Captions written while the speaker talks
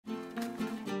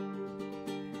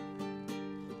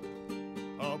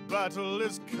battle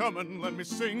is coming. Let me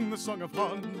sing the song of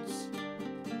Huns.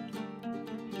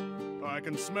 I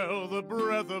can smell the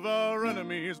breath of our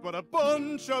enemies, but a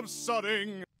bunch of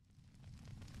sodding.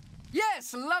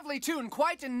 Yes, lovely tune.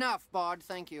 Quite enough, Bard.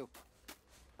 Thank you.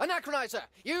 Anachronizer,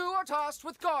 you are tasked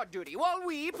with guard duty while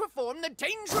we perform the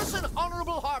dangerous and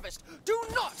honorable harvest. Do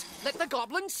not let the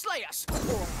goblins slay us, or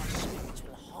our spirits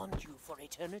will haunt you for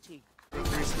eternity.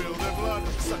 We spill their blood,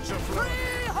 such a flood.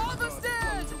 Pre-harvested!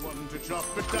 One to chop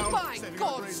it down. By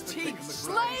God's teeth,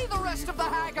 slay the rest of the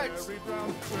haggards!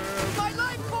 My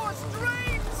life force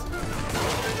drains!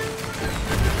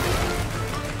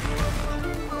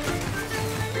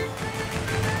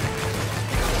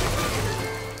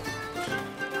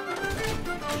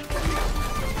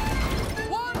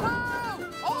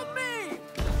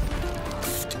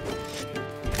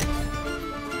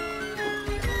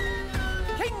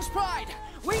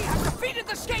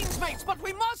 The Skane's mates, but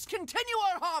we must continue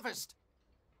our harvest!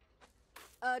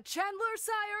 Chandler,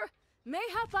 sire?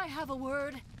 Mayhap I have a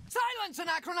word? Silence,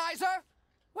 Anachronizer!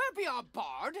 Where be our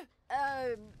bard?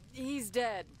 He's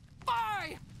dead.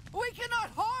 Fie! We cannot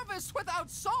harvest without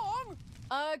song!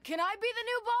 Can I be the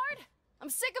new bard? I'm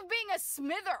sick of being a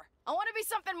smither. I want to be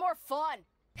something more fun.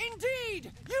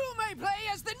 Indeed! You may play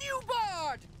as the new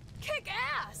bard! Kick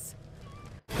ass!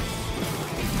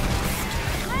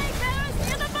 Hey,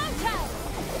 there's in the motel!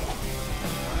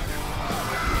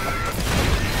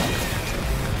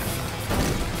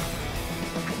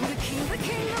 The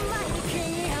king, the mighty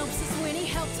king, he helps us when he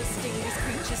helps us sting. These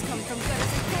creatures come from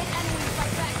gutters and pit, and we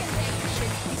fight back and they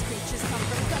shit. These creatures come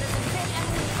from gutters and pit, and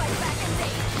we fight back and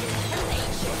they shit, and they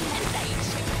shit, and they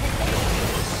shit, and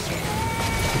they shit.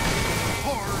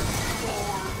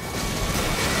 Hardcore!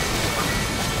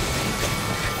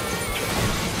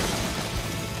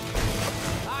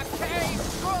 Arcane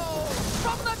scroll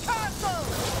from the castle!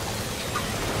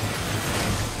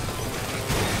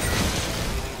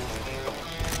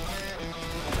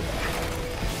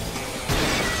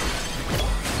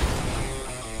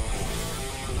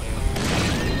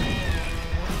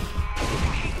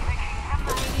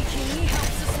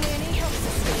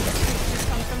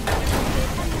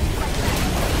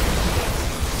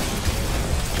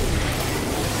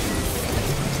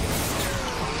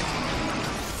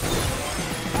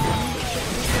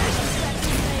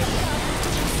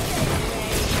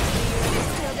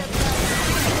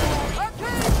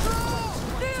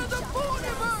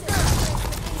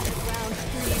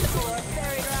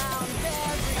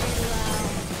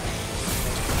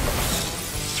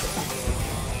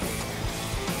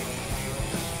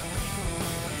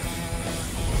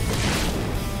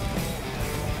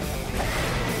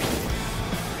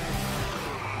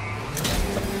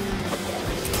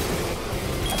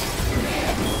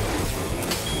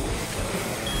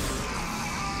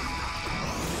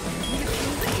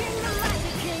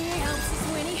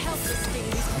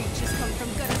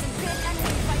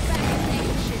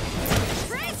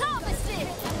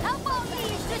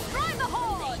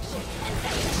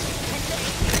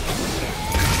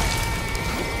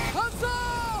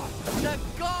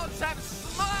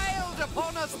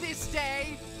 This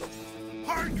day.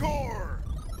 Hardcore!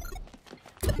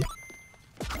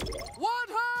 What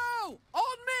ho!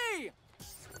 On me!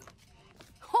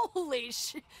 Holy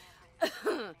shit!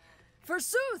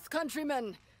 Forsooth,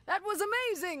 countrymen, that was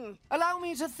amazing! Allow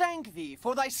me to thank thee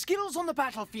for thy skills on the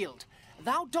battlefield.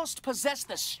 Thou dost possess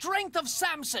the strength of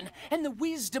Samson and the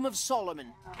wisdom of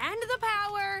Solomon. And the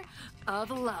power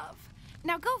Of love.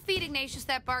 Now go feed Ignatius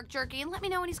that bark jerky and let me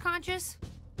know when he's conscious.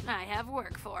 I have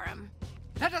work for him.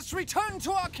 Let us return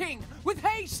to our king with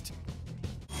haste!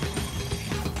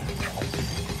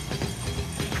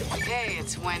 Hey,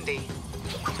 it's Wendy.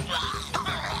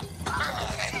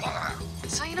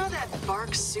 So you know that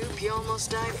bark soup you almost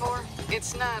died for?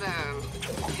 It's not,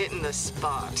 hitting the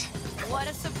spot. What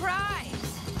a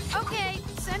surprise! Okay,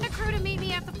 send a crew to meet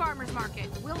me at the farmer's market.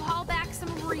 We'll haul back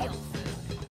some real food.